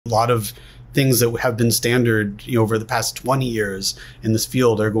lot of things that have been standard over the past 20 years in this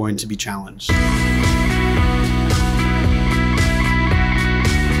field are going to be challenged.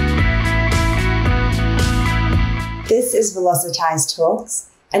 This is Velocitize Talks,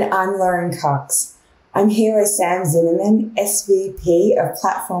 and I'm Lauren Cox. I'm here with Sam Zimmerman, SVP of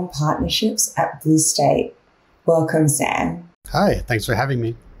Platform Partnerships at Blue State. Welcome, Sam. Hi, thanks for having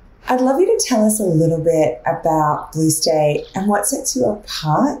me. I'd love you to tell us a little bit about Blue State and what sets you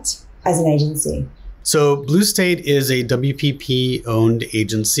apart as an agency. So Blue State is a WPP-owned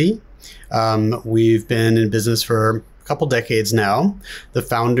agency. We've been in business for a couple decades now. The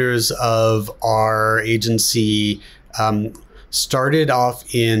founders of our agency started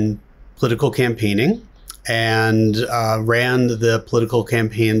off in political campaigning and ran the political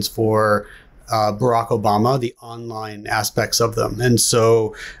campaigns for Barack Obama, the online aspects of them. And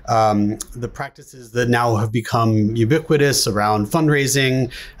so the practices that now have become ubiquitous around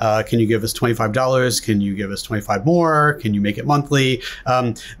fundraising, can you give us $25? Can you give us 25 more? Can you make it monthly?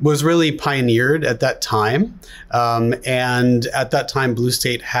 Was really pioneered at that time. And at that time, Blue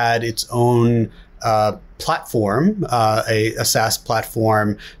State had its own platform, a SaaS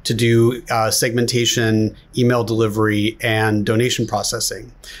platform to do segmentation, email delivery, and donation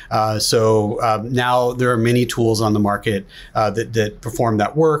processing. So now there are many tools on the market that perform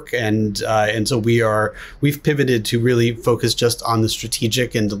that work, and so we've pivoted to really focus just on the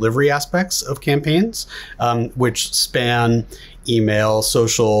strategic and delivery aspects of campaigns, which span email,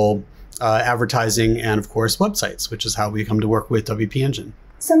 social, advertising, and of course websites, which is how we come to work with WP Engine.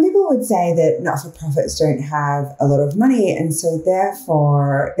 Some people would say that not-for-profits don't have a lot of money, and so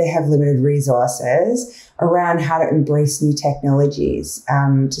therefore they have limited resources around how to embrace new technologies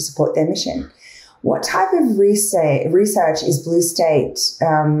to support their mission. What type of research is Blue State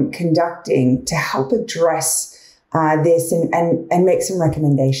conducting to help address this and make some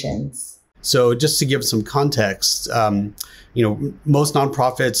recommendations? So just to give some context, most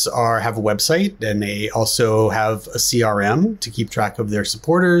nonprofits have a website, and they also have a CRM to keep track of their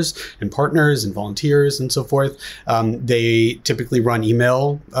supporters and partners and volunteers and so forth. They typically run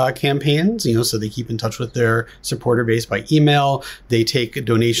email campaigns, so they keep in touch with their supporter base by email. They take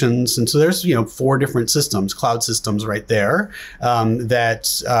donations. And so there's, 4 different systems, cloud systems right there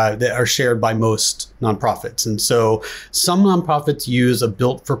that are shared by most nonprofits. And so some nonprofits use a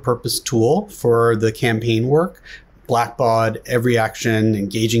built for purpose tool for the campaign work. Blackbaud, Every Action,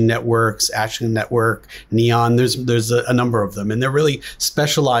 Engaging Networks, Action Network, Neon. There's a number of them, and they're really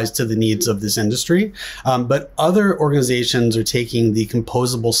specialized to the needs of this industry. But other organizations are taking the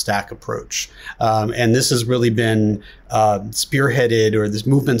composable stack approach, and this has really been spearheaded, or this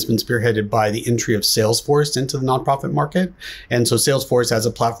movement's been spearheaded by the entry of Salesforce into the nonprofit market. And so Salesforce, as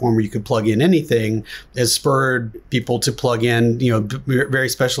a platform where you could plug in anything, has spurred people to plug in, very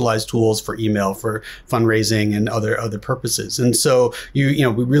specialized tools for email, for fundraising, and other purposes. And so we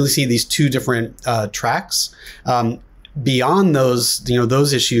really see these 2 different tracks. Beyond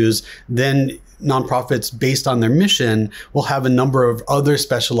those issues, then nonprofits, based on their mission, will have a number of other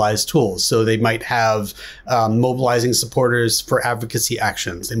specialized tools. So they might have mobilizing supporters for advocacy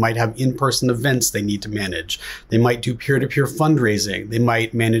actions. They might have in-person events they need to manage. They might do peer-to-peer fundraising. They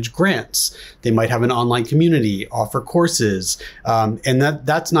might manage grants. They might have an online community, offer courses. And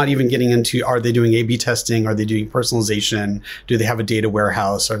that's not even getting into, are they doing A/B testing? Are they doing personalization? Do they have a data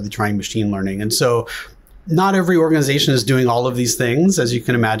warehouse? Are they trying machine learning? And so not every organization is doing all of these things, as you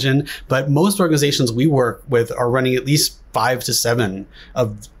can imagine, but most organizations we work with are running at least 5 to 7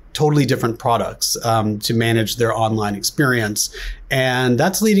 of totally different products to manage their online experience. And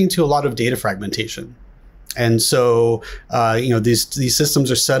that's leading to a lot of data fragmentation. And so, these systems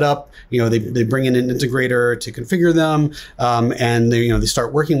are set up. They bring in an integrator to configure them, and they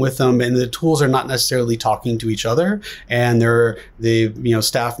start working with them. And the tools are not necessarily talking to each other. And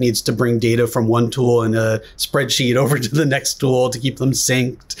staff needs to bring data from one tool in a spreadsheet over to the next tool to keep them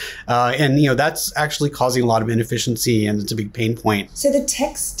synced. And that's actually causing a lot of inefficiency, and it's a big pain point. So the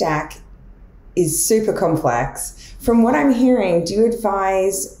tech stack is super complex. From what I'm hearing, do you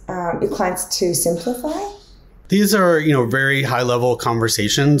advise your clients to simplify? These are, very high-level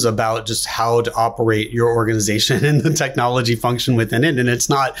conversations about just how to operate your organization and the technology function within it. And it's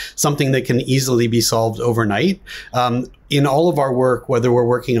not something that can easily be solved overnight. In all of our work, whether we're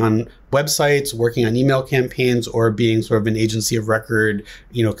working on websites, working on email campaigns, or being sort of an agency of record,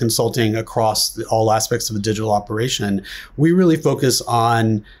 consulting across all aspects of a digital operation, we really focus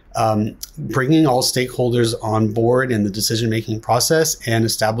on bringing all stakeholders on board in the decision-making process and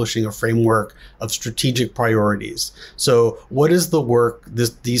establishing a framework of strategic priorities. So what is the work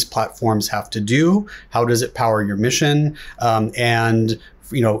these platforms have to do? How does it power your mission? And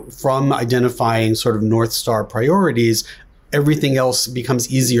from identifying sort of North Star priorities, everything else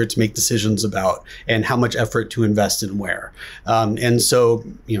becomes easier to make decisions about and how much effort to invest in where. And so,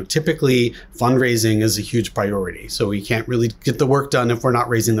 typically fundraising is a huge priority. So we can't really get the work done if we're not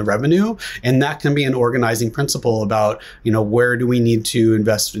raising the revenue. And that can be an organizing principle about, where do we need to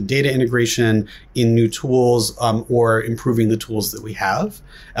invest in data integration, in new tools, or improving the tools that we have,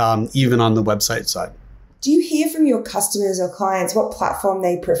 even on the website side. Do you hear from your customers or clients what platform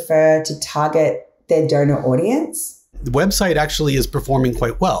they prefer to target their donor audience? The website actually is performing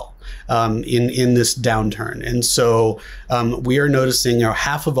quite well in this downturn. And so we are noticing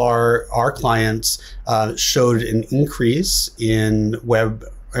half of our clients showed an increase in web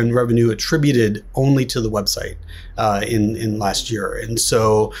and revenue attributed only to the website in last year. And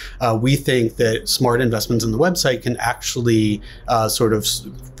so we think that smart investments in the website can actually sort of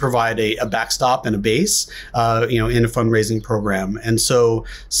provide a backstop and a base, in a fundraising program. And so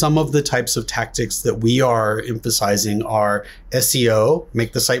some of the types of tactics that we are emphasizing are SEO,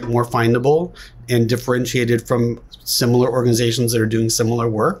 make the site more findable and differentiated from similar organizations that are doing similar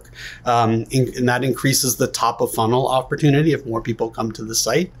work. And that increases the top of funnel opportunity if more people come to the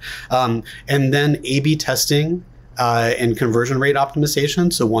site. And then A/B testing and conversion rate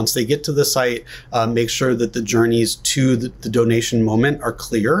optimization. So once they get to the site, make sure that the journeys to the donation moment are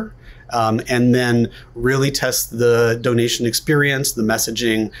clear. And then really test the donation experience, the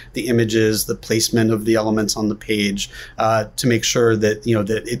messaging, the images, the placement of the elements on the page to make sure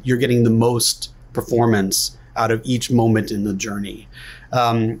that you're getting the most performance out of each moment in the journey.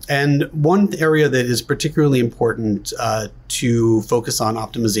 And one area that is particularly important to focus on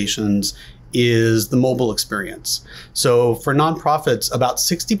optimizations is the mobile experience. So for nonprofits, about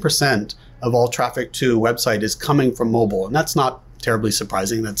 60% of all traffic to a website is coming from mobile, and that's not terribly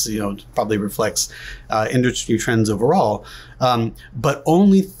surprising. That's, probably reflects industry trends overall. But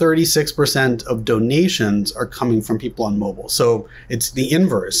only 36% of donations are coming from people on mobile. So it's the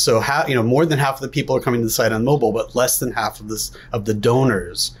inverse. So more than half of the people are coming to the site on mobile, but less than half of the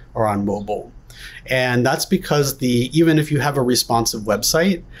donors are on mobile. And that's because even if you have a responsive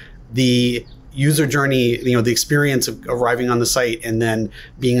website, the user journey, the experience of arriving on the site and then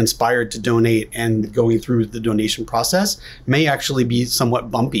being inspired to donate and going through the donation process may actually be somewhat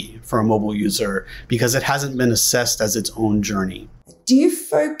bumpy for a mobile user because it hasn't been assessed as its own journey. Do you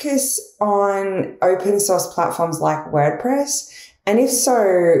focus on open source platforms like WordPress? And if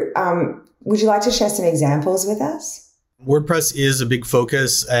so, would you like to share some examples with us? WordPress is a big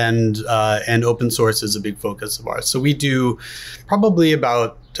focus, and open source is a big focus of ours. So we do probably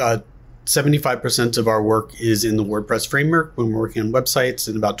about 75% of our work is in the WordPress framework when we're working on websites,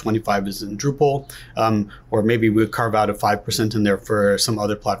 and about 25% is in Drupal, or maybe we carve out a 5% in there for some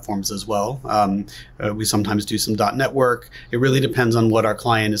other platforms as well. We sometimes do some .NET work. It really depends on what our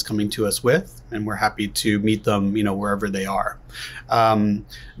client is coming to us with, and we're happy to meet them, wherever they are.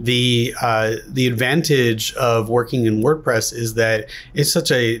 The advantage of working in WordPress is that it's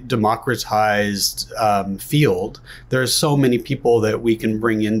such a democratized field. There are so many people that we can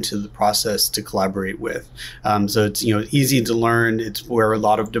bring into the process to collaborate with. So it's easy to learn. It's where a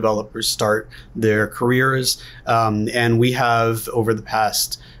lot of developers start their careers, and we have over the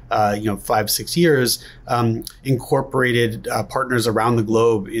past 5-6 years, incorporated partners around the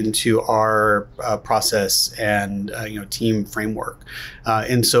globe into our process and team framework.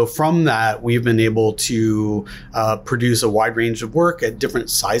 And so from that, we've been able to produce a wide range of work at different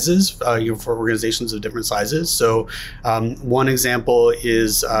sizes, for organizations of different sizes. So one example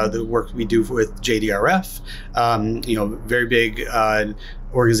is the work we do with JDRF, very big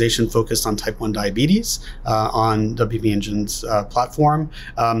organization focused on type 1 diabetes on WP Engine's platform.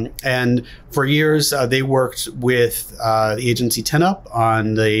 And for years, they worked with the agency 10up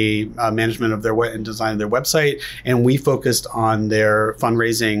on the management of their and design of their website. And we focused on their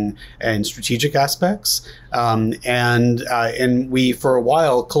fundraising and strategic aspects. And we, for a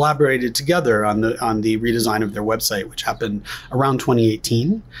while, collaborated together on the redesign of their website, which happened around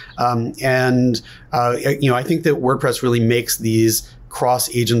 2018. I think that WordPress really makes these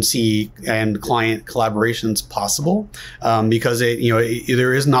cross-agency and client collaborations possible because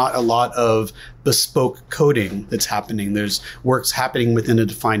there is not a lot of bespoke coding that's happening. There's works happening within a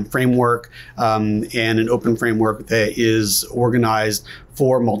defined framework and an open framework that is organized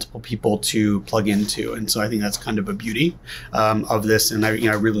for multiple people to plug into. And so I think that's kind of a beauty of this. And I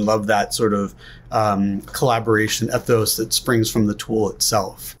really love that sort of collaboration ethos that springs from the tool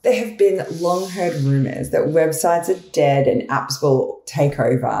itself. There have been long heard rumors that websites are dead and apps will take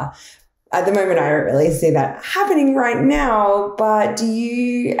over. At the moment, I don't really see that happening right now, but do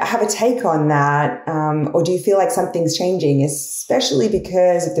you have a take on that? Or do you feel like something's changing, especially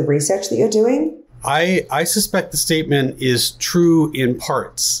because of the research that you're doing? I suspect the statement is true in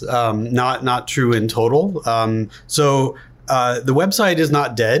parts, not true in total. The website is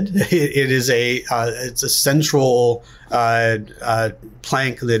not dead. It is it's a central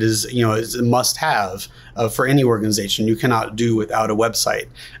plank that is a must-have for any organization. You cannot do without a website.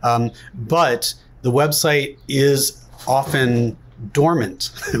 But the website is often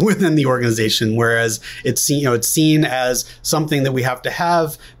dormant within the organization, whereas it's seen as something that we have to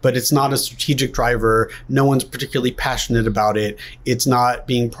have, but it's not a strategic driver. No one's particularly passionate about it. It's not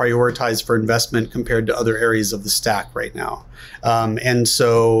being prioritized for investment compared to other areas of the stack right now. And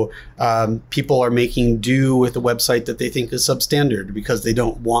so people are making do with a website that they think is substandard because they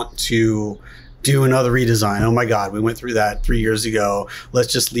don't want to do another redesign. Oh my God, we went through that 3 years ago.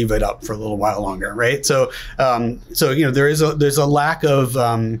 Let's just leave it up for a little while longer, right? So there's a lack of.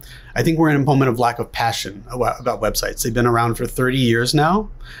 I think we're in a moment of lack of passion about websites. They've been around for 30 years now,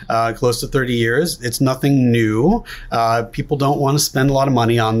 close to 30 years. It's nothing new. People don't want to spend a lot of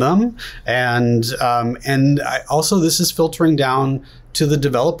money on them, and also this is filtering down to the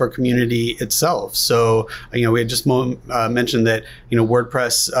developer community itself. So, we had just mentioned that,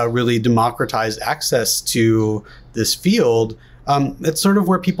 WordPress really democratized access to this field. That's sort of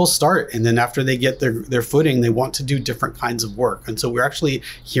where people start. And then after they get their footing, they want to do different kinds of work. And so we're actually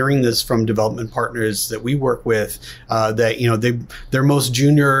hearing this from development partners that we work with, that, their most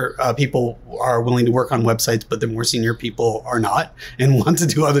junior people are willing to work on websites, but the more senior people are not and want to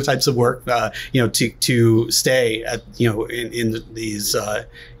do other types of work, to stay at, in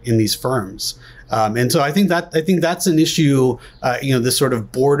these firms. And so I think that's an issue. This sort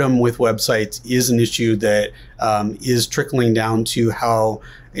of boredom with websites is an issue that is trickling down to how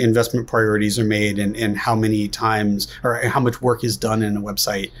investment priorities are made and how many times or how much work is done in a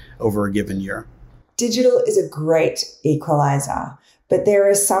website over a given year. Digital is a great equalizer, but there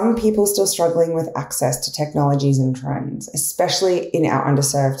are some people still struggling with access to technologies and trends, especially in our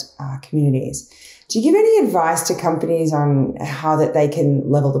underserved communities. Do you give any advice to companies on how that they can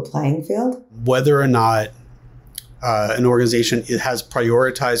level the playing field? Whether or not an organization has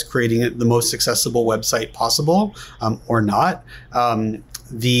prioritized creating the most accessible website possible or not,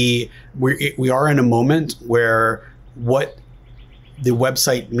 we are in a moment where what the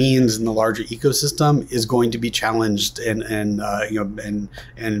website means in the larger ecosystem is going to be challenged and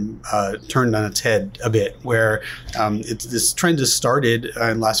turned on its head a bit. Where this trend has started in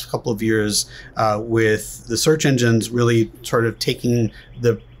the last couple of years with the search engines really sort of taking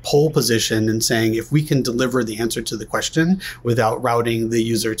the pole position and saying, if we can deliver the answer to the question without routing the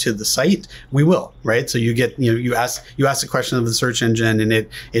user to the site, we will, right? So you get, you ask a question of the search engine and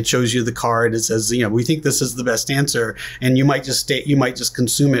it shows you the card. It says, we think this is the best answer. And you might just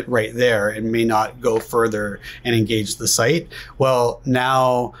consume it right there and may not go further and engage the site. Well,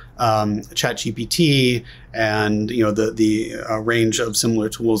 now ChatGPT and, the range of similar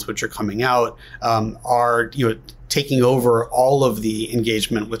tools which are coming out are, taking over all of the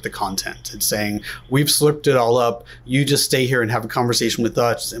engagement with the content. It's saying, we've slurped it all up. You just stay here and have a conversation with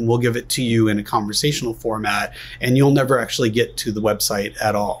us and we'll give it to you in a conversational format and you'll never actually get to the website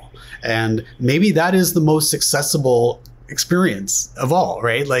at all. And maybe that is the most accessible experience of all,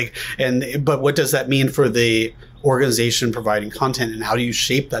 right? But what does that mean for the organization providing content, and how do you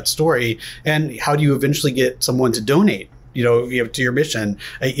shape that story, and how do you eventually get someone to donate to your mission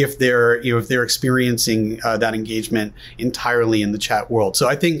if they're experiencing that engagement entirely in the chat world? So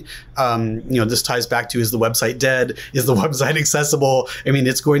I think this ties back to, is the website dead? Is the website accessible? I mean,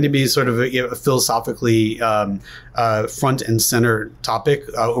 it's going to be sort of a philosophically front and center topic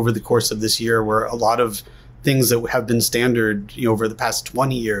over the course of this year, where a lot of things that have been standard over the past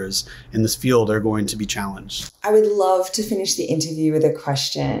 20 years in this field are going to be challenged. I would love to finish the interview with a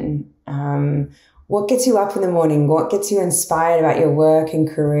question. What gets you up in the morning? What gets you inspired about your work and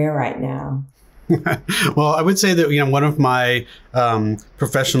career right now? Well, I would say that one of my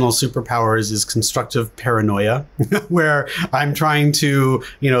professional superpowers is constructive paranoia, where I'm trying to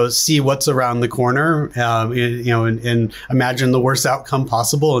see what's around the corner, and imagine the worst outcome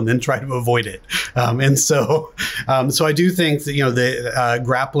possible, and then try to avoid it. So I do think that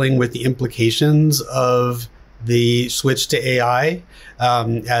grappling with the implications of the switch to AI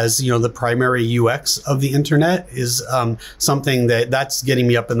as the primary UX of the internet is something that's getting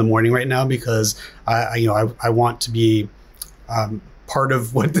me up in the morning right now, because I want to be part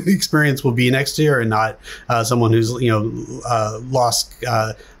of what the experience will be next year, and not someone who's lost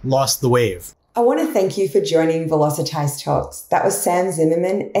the wave. I want to thank you for joining Velocitize Talks. That was Sam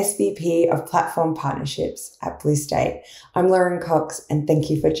Zimmerman, SVP of Platform Partnerships at Blue State. I'm Lauren Cox, and thank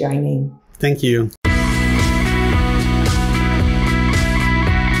you for joining. Thank you.